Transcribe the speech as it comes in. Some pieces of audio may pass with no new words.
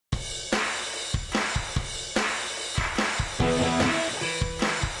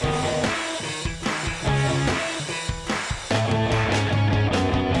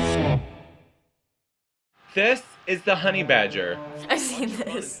This is the honey badger. I've seen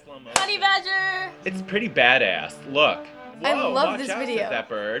this. Honey badger! It's pretty badass. Look. Whoa, I love watch this out, video. said that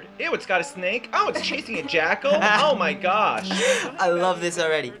bird. Ew, it's got a snake. Oh, it's chasing a jackal. Oh my gosh. I love this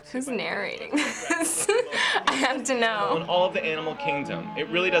already. Who's narrating this? I have to In know. all of the animal kingdom, it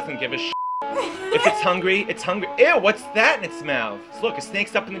really doesn't give a shit. If it's hungry, it's hungry. Ew, what's that in its mouth? Look, a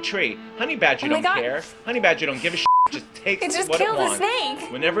snake's up in the tree. Honey badger Oh my don't God. care. Honey badger don't give a shit. It just takes It just what it killed the wants.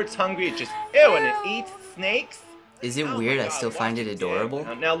 snake. Whenever it's hungry, it just ew, and it eats snakes. Is it Oh weird my I God, still find watch it dig. adorable?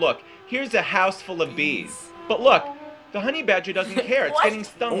 Now look, here's a house full of bees. But look, the honey badger doesn't care. It's What? getting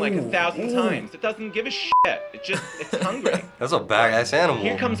stung like 1,000 times. It doesn't give a shit. It's hungry. That's a badass animal.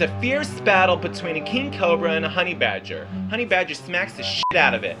 Here comes a fierce battle between a king cobra and a honey badger. Honey badger smacks the shit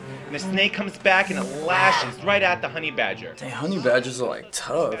out of it, and the snake comes back and it lashes right at the honey badger. Dang, honey badgers are like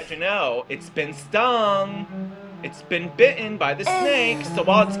tough. Badger, no, it's been stung. It's been bitten by the snake, so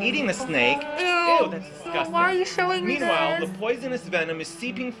while it's eating the snake, ew, that's disgusting. Why are you showing me Meanwhile, this? the poisonous venom is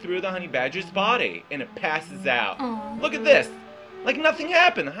seeping through the honey badger's body, and it passes out. Look at this. Like nothing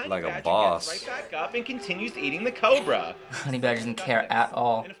happened. The honey Like a badger boss. gets right back up and continues eating the cobra. Honey badger doesn't care at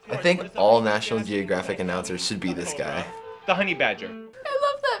all. And of I course, think what does the all honey National badger Geographic do? announcers should be this guy. The honey badger. I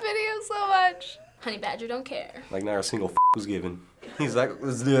love that video so much. Honey badger don't care. Like not a single was given. He's like,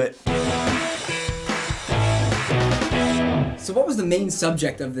 let's do it. So what was the main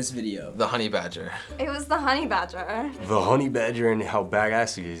subject of this video? The honey badger. It was the honey badger. The honey badger and how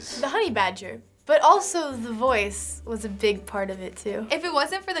badass he is. The honey badger. But also the voice was a big part of it too. If it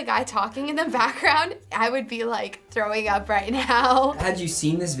wasn't for the guy talking in the background, I would be like throwing up right now. Had you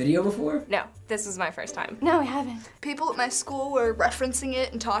seen this video before? No, this was my first time. No, I haven't. People at my school were referencing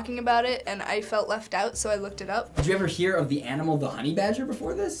it and talking about it, and I felt left out, so I looked it up. Did you ever hear of the animal the honey badger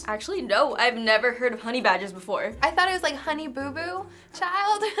before this? Actually, no, I've never heard of honey badgers before. I thought it was like Honey Boo Boo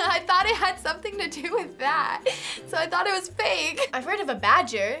Child. I thought it had something to do with that. So I thought it was fake. I've heard of a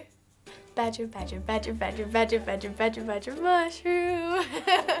badger. Badger, badger, badger, badger, badger, badger, badger, badger, mushroom.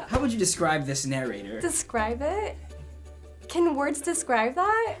 How would you describe this narrator? Describe it? Can words describe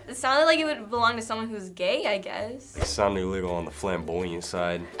that? It sounded like it would belong to someone who's gay, I guess. He sounded a little on the flamboyant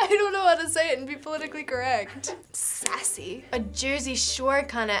side. I don't know how to say it and be politically correct. Sassy. A Jersey Shore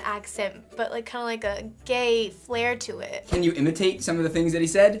kind of accent, but like kind of like a gay flair to it. Can you imitate some of the things that he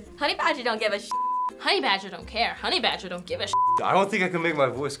said? Honey badger don't give a shit. Honey badger don't care. Honey badger don't give a shit. I don't think I can make my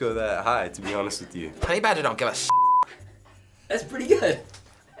voice go that high, to be honest with you. Honey badger don't give a That's pretty good.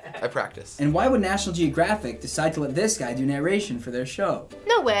 I practice. And why would National Geographic decide to let this guy do narration for their show?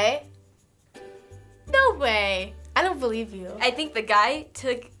 No way. No way. I don't believe you. I think the guy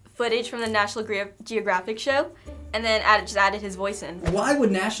took footage from the National Geographic show and then just added his voice in. Why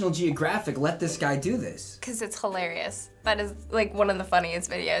would National Geographic let this guy do this? Because it's hilarious. That is like one of the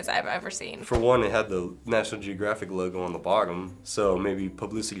funniest videos I've ever seen. For one, it had the National Geographic logo on the bottom, so maybe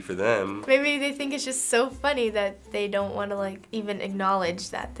publicity for them. Maybe they think it's just so funny that they don't want to like even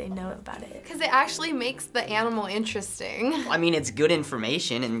acknowledge that they know about it. Because it actually makes the animal interesting. I mean, it's good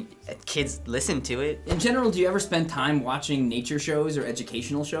information and kids listen to it. In general, do you ever spend time watching nature shows or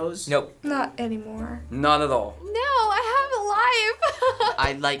educational shows? Nope. Not anymore. Not at all. No, I have a life.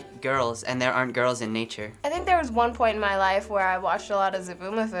 I like girls, and there aren't girls in nature. I think there was one point in my life where I watched a lot of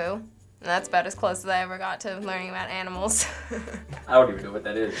Zaboomafoo. And that's about as close as I ever got to learning about animals. I don't even know what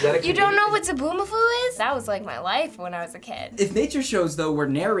that is. You don't know what Zaboomafoo is? That was like my life when I was a kid. If nature shows, though, were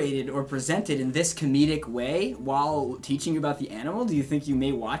narrated or presented in this comedic way while teaching you about the animal, do you think you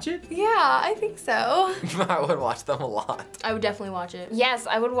may watch it? Yeah, I think so. I would watch them a lot. I would definitely watch it. Yes,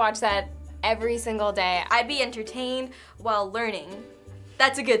 I would watch that every single day. I'd be entertained while learning.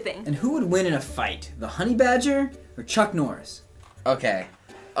 That's a good thing. And who would win in a fight, the honey badger or Chuck Norris? Okay.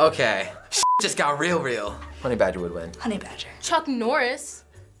 Just got real. Honey badger would win. Honey badger. Chuck Norris.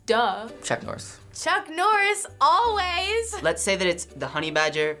 Duh. Chuck Norris. Chuck Norris, always. Let's say that it's the honey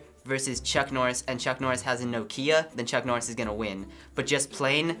badger versus Chuck Norris, and Chuck Norris has a Nokia, then Chuck Norris is gonna win. But just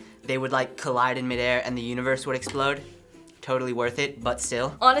plain, they would like collide in midair and the universe would explode. Totally worth it, but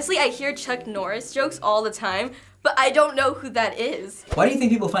still. Honestly, I hear Chuck Norris jokes all the time, but I don't know who that is. Why do you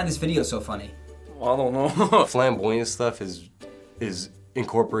think people find this video so funny? I don't know. Flamboyant stuff is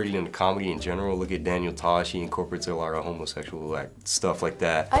incorporated into comedy in general. Look at Daniel Tosh, he incorporates a lot of homosexual stuff like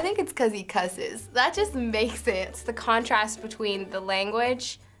that. I think it's because he cusses. That just makes it. It's the contrast between the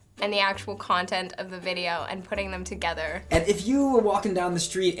language and the actual content of the video and putting them together. And if you were walking down the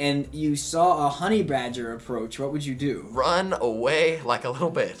street and you saw a honey badger approach, what would you do? Run away like a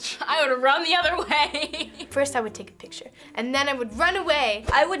little bitch. I would run the other way. First I would take a picture, and then I would run away.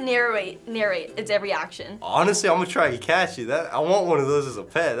 I would narrate its every action. Honestly, I'm gonna try to catch you. I want one of those as a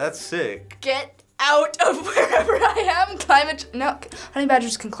pet. That's sick. Get out of wherever I am. No, honey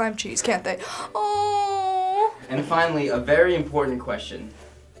badgers can climb trees, can't they? Oh. And finally, a very important question.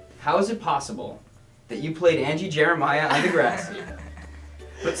 How is it possible that you played Angie Jeremiah on Degrassi,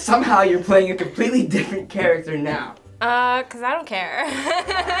 but somehow you're playing a completely different character now? 'Cause I don't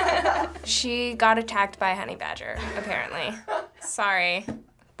care. She got attacked by a honey badger, apparently. Sorry.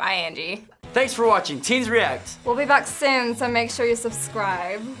 Bye, Angie. Thanks for watching Teens React. We'll be back soon, so make sure you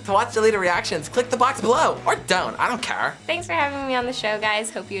subscribe. To watch the later reactions, click the box below, or don't, I don't care. Thanks for having me on the show,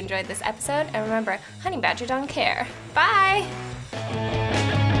 guys. Hope you enjoyed this episode. And remember, honey badger don't care. Bye!